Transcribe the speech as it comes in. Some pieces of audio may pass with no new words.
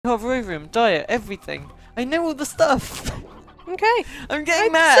hover over him, diet, everything. I know all the stuff. Okay. I'm getting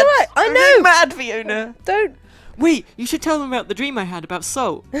It's mad. alright, I I'm know. getting mad, Fiona. Don't. Wait, you should tell them about the dream I had about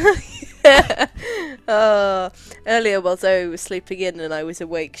salt. Earlier while Zoe was sleeping in and I was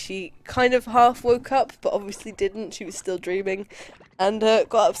awake, she kind of half woke up, but obviously didn't. She was still dreaming, and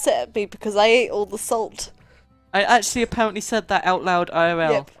got upset at me because I ate all the salt. I actually apparently said that out loud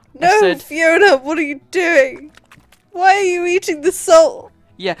IRL. Yep. I No, said, Fiona, what are you doing? Why are you eating the salt?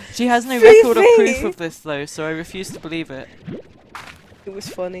 yeah, she has no Fifi! record or proof of this though, so I refuse to believe it. It was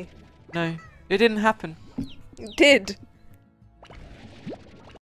funny. No, it didn't happen. It did.